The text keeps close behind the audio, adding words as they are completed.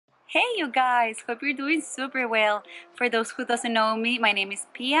Hey you guys, hope you're doing super well. For those who doesn't know me, my name is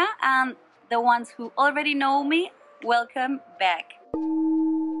Pia, and the ones who already know me, welcome back.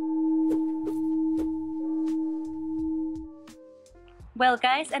 Well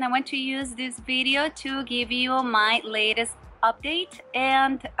guys, and I want to use this video to give you my latest update,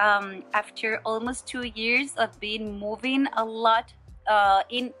 and after almost 2 years of being moving a lot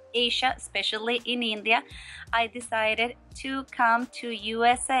in Asia, especially in India, I decided to come to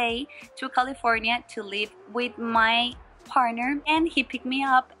USA, to California, to live with my partner, and he picked me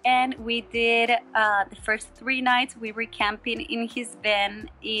up, and we did the first 3 nights we were camping in his van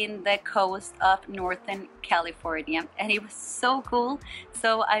in the coast of Northern California, and it was so cool.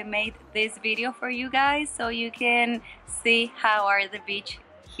 So I made this video for you guys so you can see how are the beach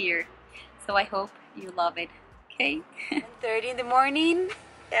here. So I hope you love it. Okay. 1:30 in the morning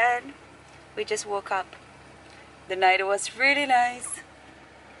and we just woke up. The night was really nice.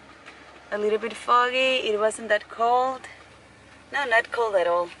 A little bit foggy. It wasn't that cold. No, not cold at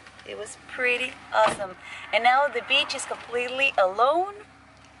all. It was pretty awesome. And now the beach is completely alone.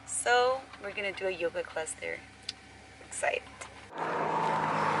 So we're gonna do a yoga class there. Excited.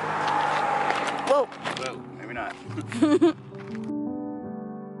 Whoa. Whoa, maybe not.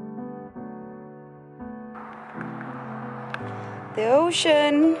 The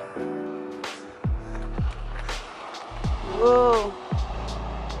ocean. Whoa.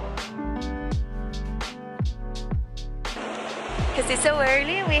 Because it's so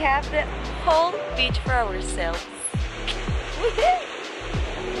early, we have the whole beach for ourselves. Woohoo!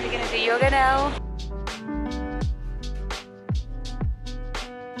 We're gonna do yoga now.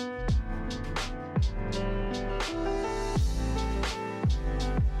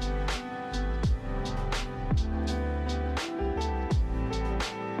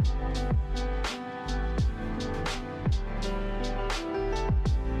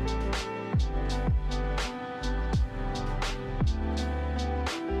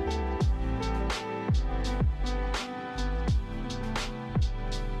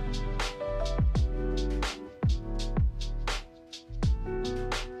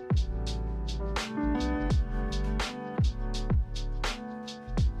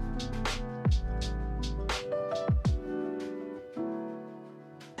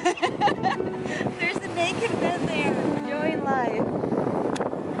 There's a naked man there, enjoying life.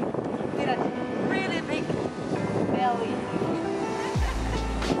 With a really big belly.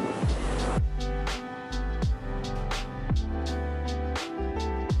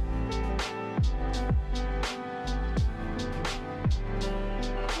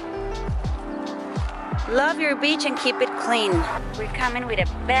 Love your beach and keep it clean. We're coming with a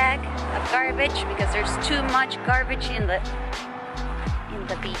bag of garbage because there's too much garbage in the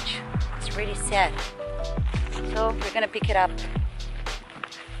beach. It's really sad. So we're gonna pick it up.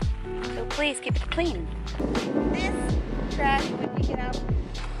 So please keep it clean. This trash, we pick it up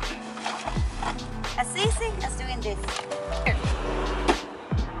as easy as doing this. Here.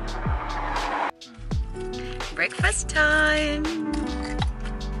 Breakfast time.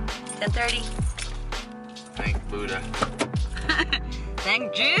 10:30. Thank Buddha.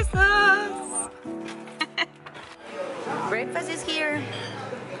 Thank Jesus. Breakfast is here.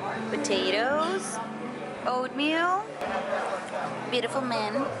 Potatoes, oatmeal, beautiful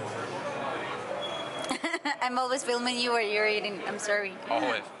man. I'm always filming you while you're eating. I'm sorry.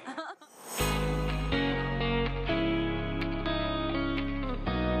 Always.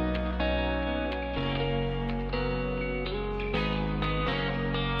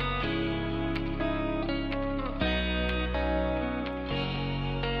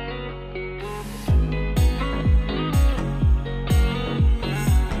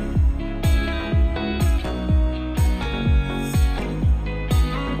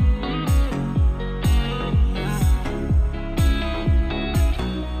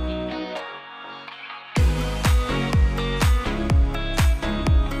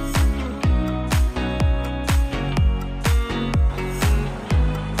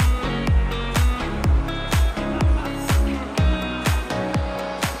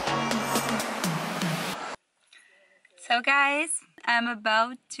 So guys, I'm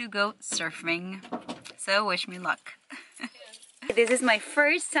about to go surfing, so wish me luck. This is my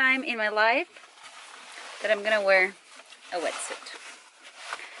first time in my life that I'm gonna wear a wetsuit.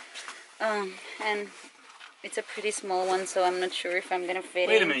 And it's a pretty small one, so I'm not sure if I'm gonna fit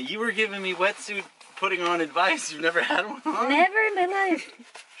Wait in. a minute, you were giving me wetsuit putting on advice. You've never had one on? Never in my life.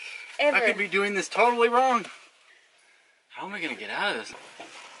 Ever. I could be doing this totally wrong. How am I gonna get out of this?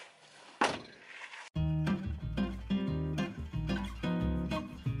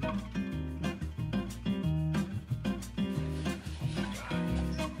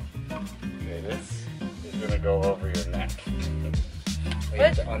 go over your neck.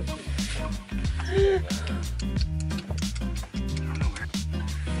 What?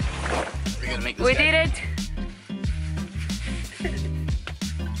 We're gonna make this We guy. did it!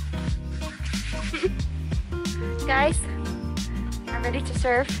 Guys, I'm ready to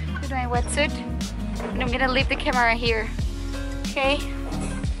surf with my wetsuit. And I'm gonna leave the camera here. Okay?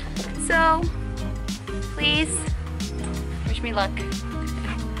 So, please wish me luck.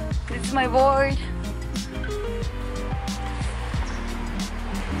 This is my board.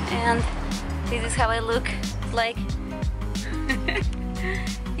 And this is how I look like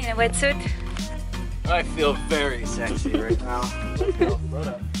in a wetsuit. I feel very sexy right now. Let's go. Load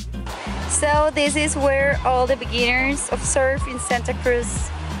up. So this is where all the beginners of surf in Santa Cruz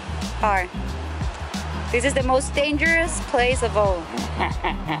are. This is the most dangerous place of all.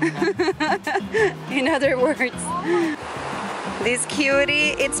 In other words, this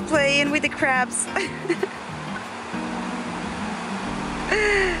cutie, it's playing with the crabs.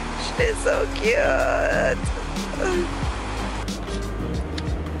 She's so cute.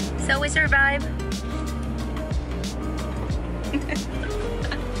 So we survived.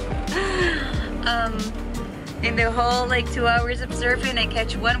 In the whole like 2 hours of surfing, I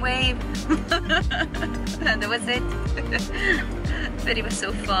catch one wave. And that was it. But it was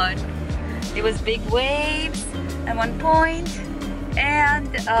so fun. It was big waves at one point, and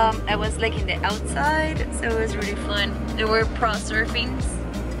I was like in the outside, so it was really fun. There were pro surfings,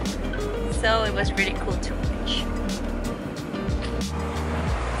 so it was really cool to watch.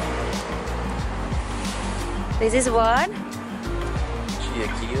 This is one.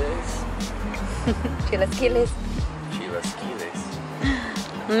 Chilaquiles. Chilaquiles. Chilaquiles.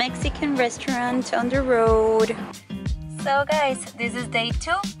 Mexican restaurant on the road. So guys, this is day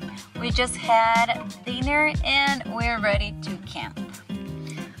 2. We just had dinner and we're ready to camp.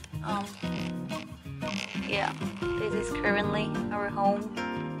 Yeah, this is currently our home.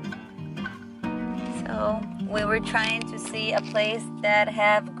 So we were trying to see a place that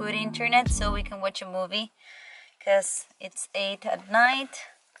have good internet so we can watch a movie, because it's 8 at night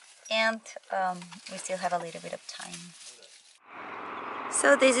and we still have a little bit of time.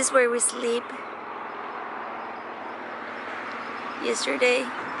 So this is where we sleep. Yesterday.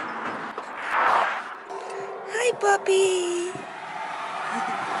 Hi, puppy.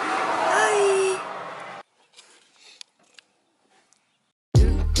 Hi.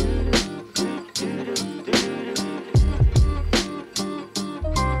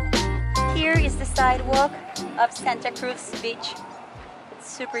 Here is the sidewalk of Santa Cruz Beach. It's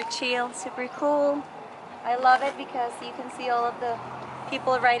super chill, super cool. I love it because you can see all of the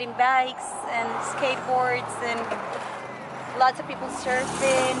people riding bikes and skateboards, and lots of people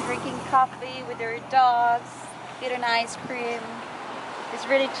surfing, drinking coffee with their dogs, eating ice cream. It's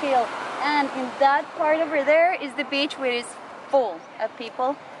really chill. And in that part over there is the beach, which is full of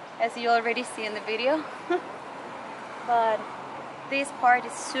people, as you already see in the video. But this part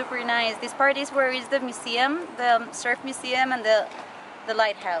is super nice. This part is where is the museum, the surf museum, and the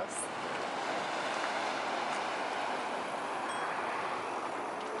lighthouse.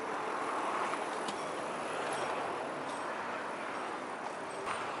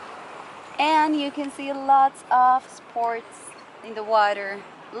 And you can see lots of sports in the water,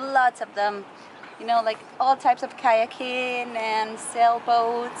 lots of them. You know, like all types of kayaking and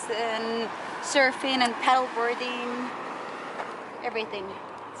sailboats and surfing and paddleboarding, everything.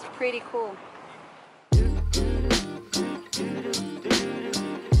 It's pretty cool.